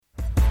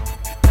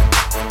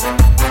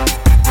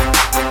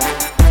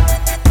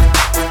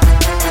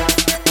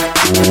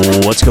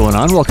What's going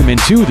on? Welcome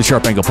into the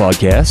Sharp Angle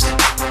Podcast.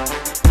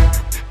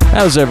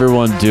 How's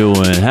everyone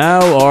doing?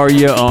 How are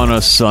you on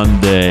a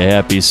Sunday?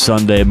 Happy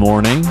Sunday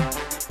morning.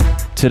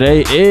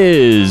 Today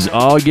is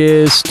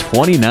August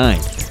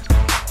 29th.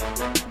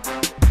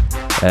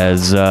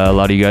 As a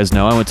lot of you guys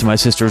know, I went to my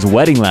sister's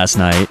wedding last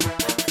night.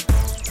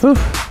 Whew,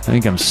 I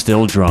think I'm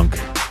still drunk.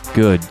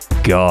 Good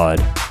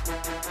God.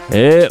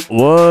 It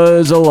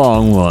was a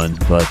long one,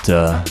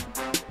 but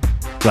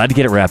glad to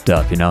get it wrapped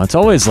up, you know? It's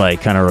always like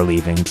kind of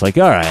relieving. It's like,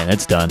 all right,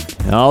 it's done.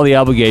 All the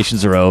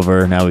obligations are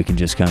over. Now we can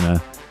just kind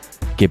of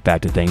get back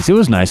to things. It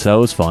was nice, though.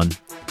 It was fun.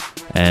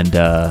 And,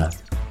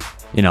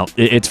 you know,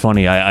 it's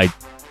funny. I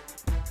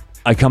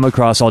come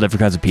across all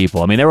different kinds of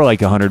people. I mean, there were like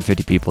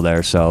 150 people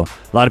there, so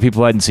a lot of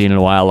people I hadn't seen in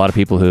a while, a lot of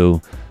people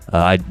who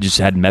I just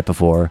hadn't met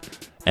before.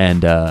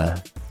 And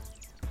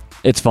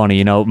it's funny,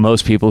 you know,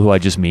 most people who I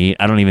just meet,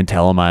 I don't even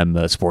tell them I'm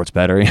a sports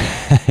bettor,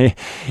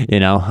 you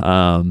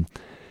know?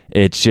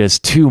 It's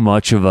just too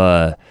much of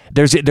a...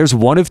 There's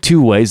one of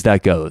two ways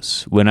that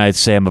goes when I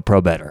say I'm a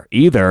pro bettor.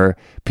 Either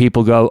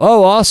people go,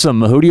 oh,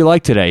 awesome, who do you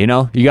like today? You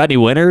know, you got any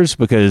winners?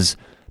 Because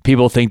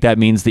people think that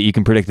means that you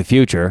can predict the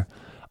future.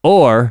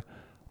 Or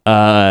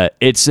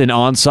it's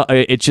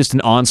just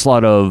an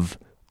onslaught of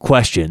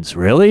questions.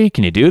 Really?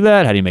 Can you do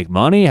that? How do you make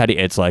money?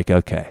 It's like,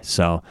 okay,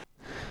 so...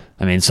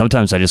 I mean,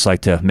 sometimes I just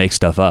like to make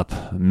stuff up,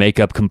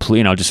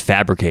 just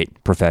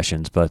fabricate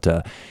professions. But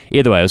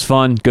either way, it was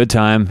fun, good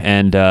time.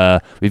 And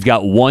we've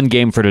got one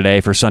game for today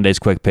for Sunday's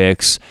Quick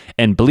Picks.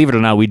 And believe it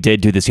or not, we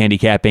did do this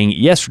handicapping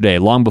yesterday,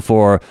 long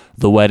before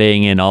the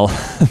wedding and all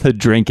the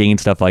drinking and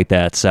stuff like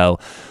that. So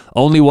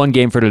only one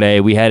game for today.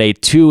 We had a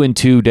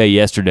 2-2 day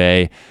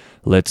yesterday.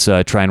 Let's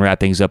try and wrap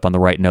things up on the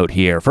right note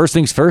here. First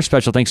things first,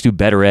 special thanks to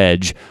Better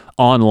Edge,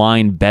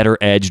 online,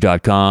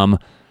 betteredge.com.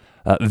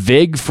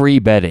 VIG free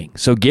betting.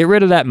 So get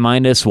rid of that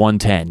minus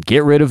 110.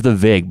 Get rid of the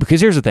VIG. Because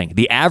here's the thing.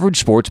 The average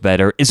sports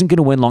bettor isn't going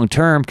to win long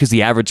term because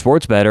the average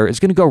sports bettor is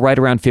going to go right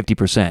around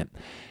 50%.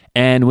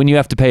 And when you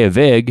have to pay a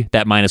VIG,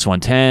 that minus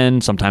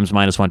 110, sometimes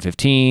minus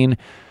 115,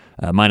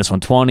 minus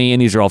 120,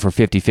 and these are all for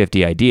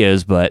 50-50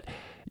 ideas, but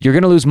you're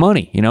going to lose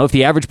money. You know, if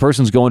the average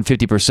person's going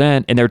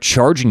 50% and they're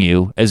charging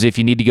you as if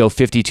you need to go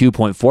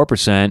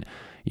 52.4%,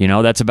 you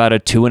know, that's about a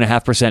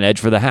 2.5% edge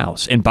for the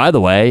house. And by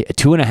the way, a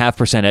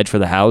 2.5% edge for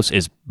the house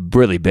is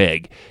really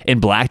big.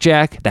 In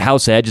blackjack, the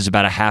house edge is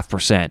about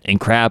 0.5%. In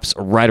craps,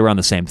 right around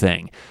the same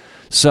thing.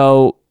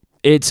 So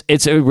it's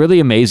really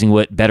amazing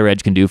what Better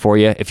Edge can do for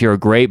you. If you're a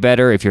great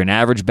bettor, if you're an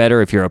average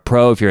bettor, if you're a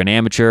pro, if you're an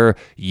amateur,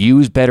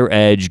 use Better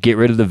Edge, get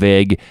rid of the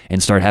VIG,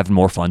 and start having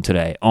more fun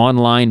today.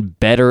 Online,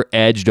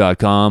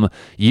 betteredge.com.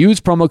 Use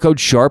promo code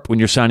SHARP when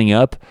you're signing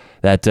up.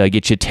 That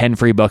gets you 10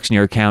 free bucks in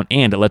your account,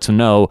 and it lets them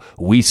know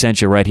we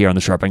sent you right here on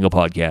the Sharp Angle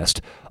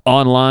Podcast.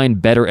 Online,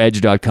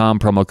 betteredge.com,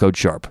 promo code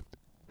SHARP.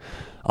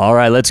 All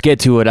right, let's get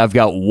to it. I've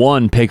got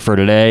one pick for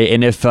today,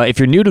 and if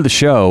you're new to the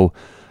show,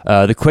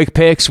 the quick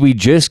picks, we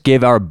just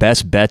give our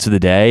best bets of the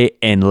day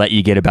and let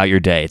you get about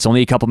your day. It's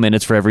only a couple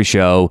minutes for every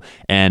show,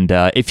 and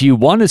if you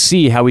want to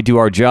see how we do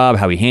our job,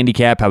 how we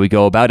handicap, how we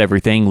go about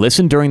everything,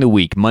 listen during the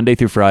week, Monday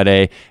through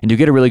Friday, and you'll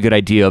get a really good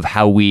idea of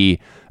how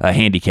we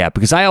handicap.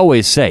 Because I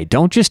always say,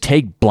 don't just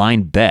take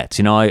blind bets.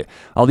 You know,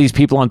 all these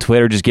people on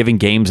Twitter just giving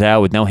games out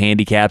with no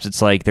handicaps.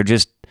 It's like they're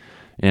just,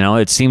 you know,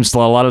 it seems a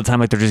lot of the time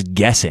like they're just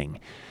guessing.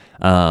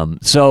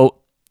 So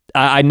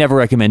I never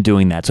recommend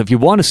doing that. So if you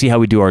want to see how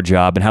we do our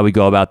job and how we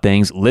go about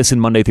things, listen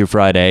Monday through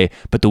Friday,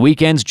 but the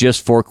weekends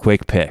just for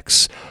quick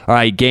picks. All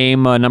right,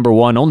 game number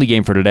one, only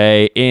game for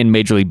today in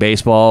Major League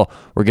Baseball.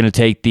 We're going to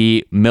take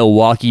the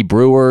Milwaukee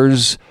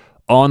Brewers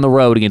on the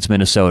road against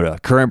Minnesota.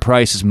 Current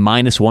price is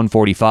minus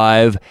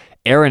 145.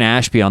 Aaron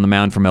Ashby on the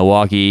mound for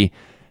Milwaukee.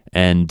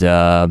 And it's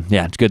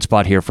a good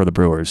spot here for the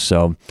Brewers.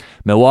 So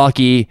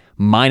Milwaukee,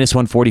 minus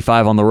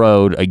 145 on the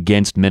road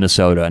against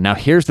Minnesota. Now,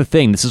 here's the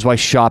thing. This is why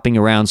shopping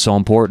around is so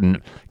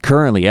important.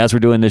 Currently, as we're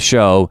doing this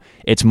show,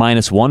 it's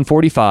minus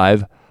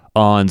 145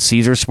 on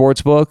Caesar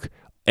Sportsbook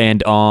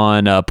and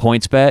on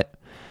PointsBet.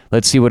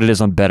 Let's see what it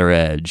is on Better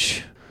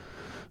Edge.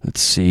 Let's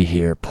see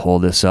here. Pull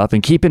this up.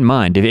 And keep in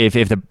mind, if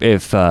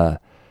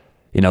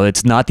you know,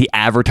 it's not the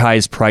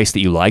advertised price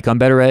that you like on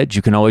Better Edge,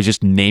 you can always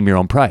just name your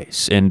own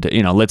price. And,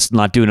 you know, let's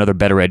not do another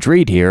Better Edge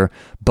read here.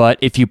 But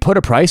if you put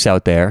a price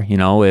out there, you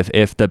know,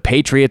 if the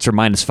Patriots are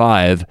minus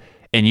 5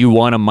 and you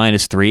want a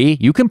minus 3,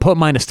 you can put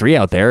minus 3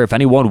 out there. If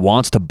anyone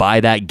wants to buy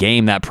that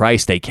game, that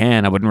price, they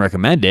can. I wouldn't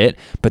recommend it,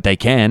 but they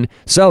can.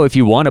 So if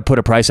you want to put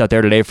a price out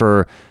there today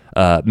for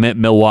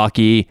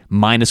Milwaukee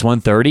minus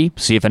 130,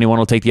 see if anyone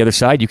will take the other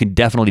side, you can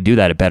definitely do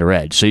that at Better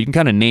Edge. So you can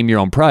kind of name your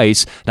own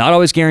price. Not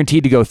always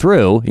guaranteed to go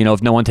through, you know,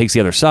 if no one takes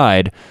the other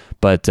side,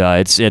 but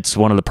it's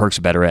one of the perks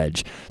of Better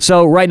Edge.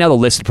 So right now the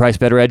listed price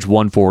Better Edge,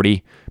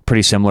 140,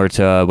 pretty similar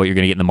to what you're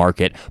going to get in the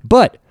market.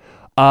 But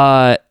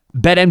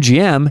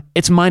BetMGM,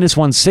 it's minus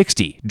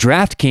 160.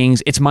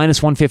 DraftKings, it's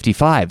minus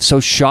 155. So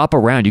shop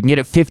around. You can get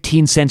it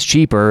 15 cents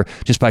cheaper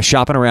just by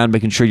shopping around,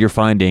 making sure you're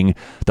finding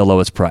the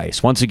lowest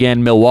price. Once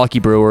again, Milwaukee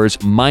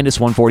Brewers, minus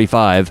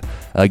 145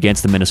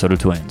 against the Minnesota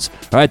Twins.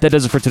 All right, that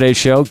does it for today's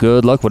show.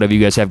 Good luck, whatever you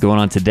guys have going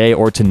on today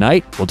or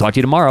tonight. We'll talk to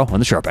you tomorrow on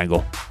The Sharp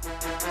Angle.